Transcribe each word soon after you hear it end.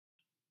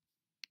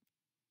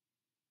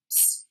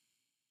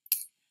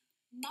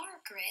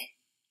Margaret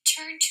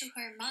turned to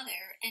her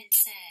mother and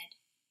said,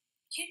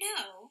 "You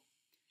know,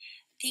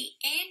 the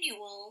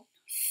annual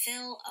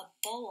Fill a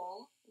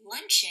Bowl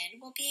luncheon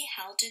will be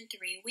held in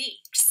 3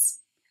 weeks.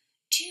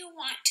 Do you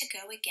want to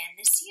go again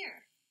this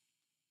year?"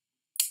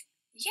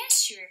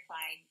 "Yes," she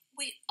replied.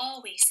 "We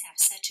always have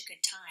such a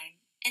good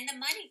time, and the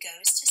money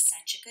goes to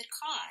such a good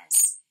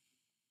cause."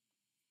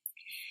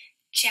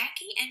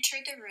 Jackie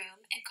entered the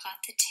room and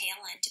caught the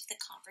tail end of the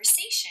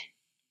conversation.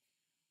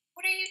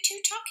 "What are you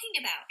two talking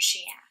about?"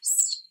 she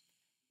asked.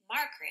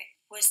 Margaret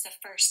was the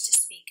first to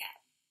speak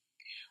up.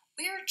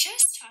 "We are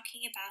just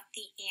talking about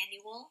the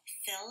annual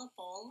Fill a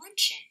Bowl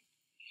luncheon.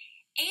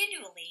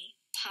 Annually,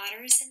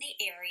 potters in the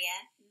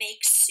area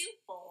make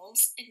soup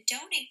bowls and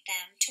donate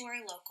them to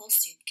our local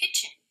soup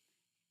kitchen.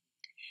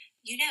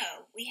 You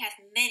know, we have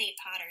many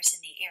potters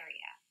in the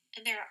area,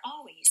 and there are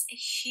always a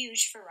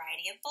huge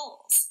variety of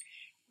bowls.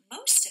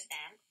 Most of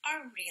them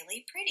are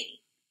really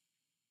pretty."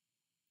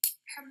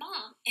 Her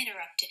mom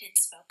interrupted and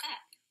spoke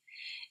up.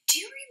 "Do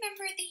you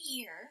remember the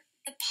year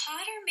the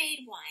potter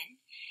made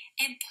one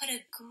and put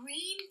a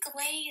green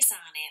glaze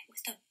on it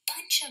with a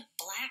bunch of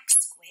black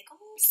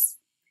squiggles?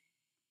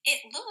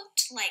 It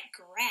looked like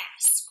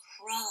grass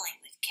crawling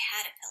with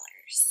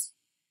caterpillars."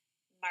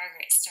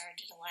 Margaret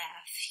started to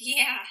laugh.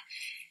 "Yeah,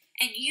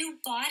 and you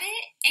bought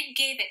it and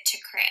gave it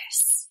to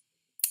Chris.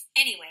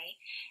 Anyway,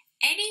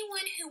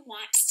 anyone who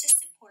wants to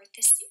support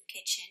the soup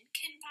kitchen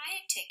can buy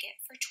a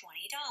ticket for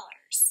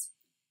 $20.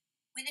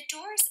 When the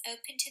doors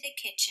open to the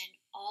kitchen,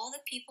 all the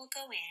people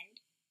go in,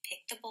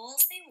 pick the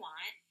bowls they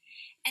want,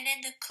 and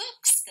then the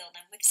cooks fill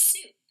them with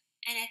soup.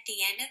 And at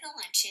the end of the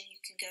luncheon, you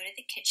can go to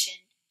the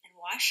kitchen and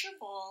wash your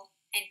bowl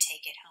and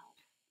take it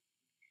home."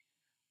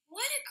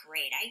 "What a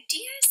great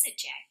idea," said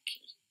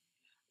Jackie.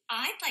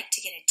 "I'd like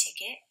to get a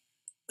ticket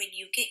when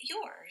you get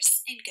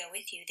yours and go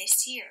with you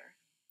this year.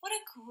 What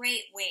a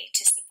great way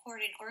to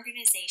support an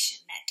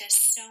organization that does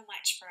so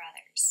much for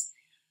others.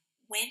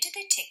 When do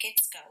the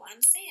tickets go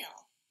on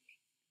sale?"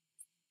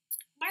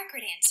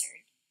 Margaret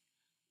answered,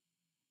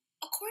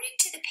 "According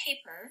to the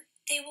paper,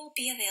 they will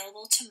be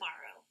available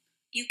tomorrow.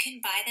 You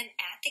can buy them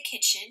at the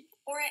kitchen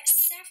or at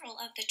several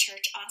of the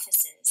church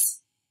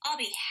offices. I'll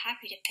be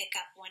happy to pick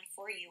up one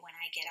for you when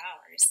I get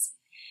ours.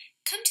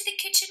 Come to the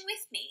kitchen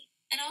with me,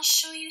 and I'll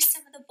show you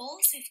some of the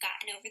bowls we've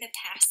gotten over the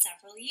past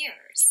several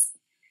years.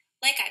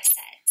 Like I've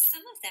said,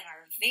 some of them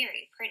are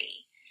very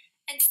pretty,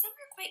 and some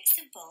are quite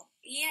simple,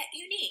 yet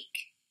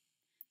unique.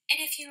 And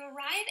if you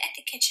arrive at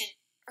the kitchen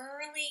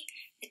early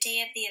the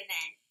day of the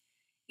event,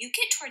 you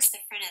get towards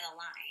the front of the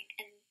line,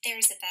 and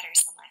there's a better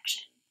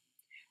selection.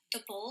 The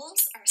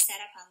bowls are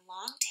set up on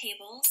long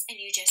tables, and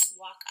you just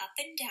walk up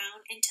and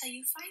down until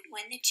you find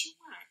one that you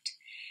want,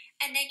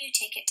 and then you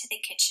take it to the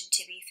kitchen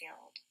to be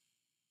filled."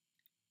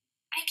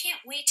 "I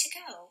can't wait to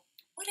go.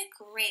 What a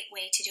great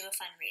way to do a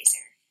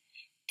fundraiser.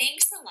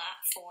 Thanks a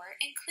lot for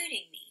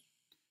including me."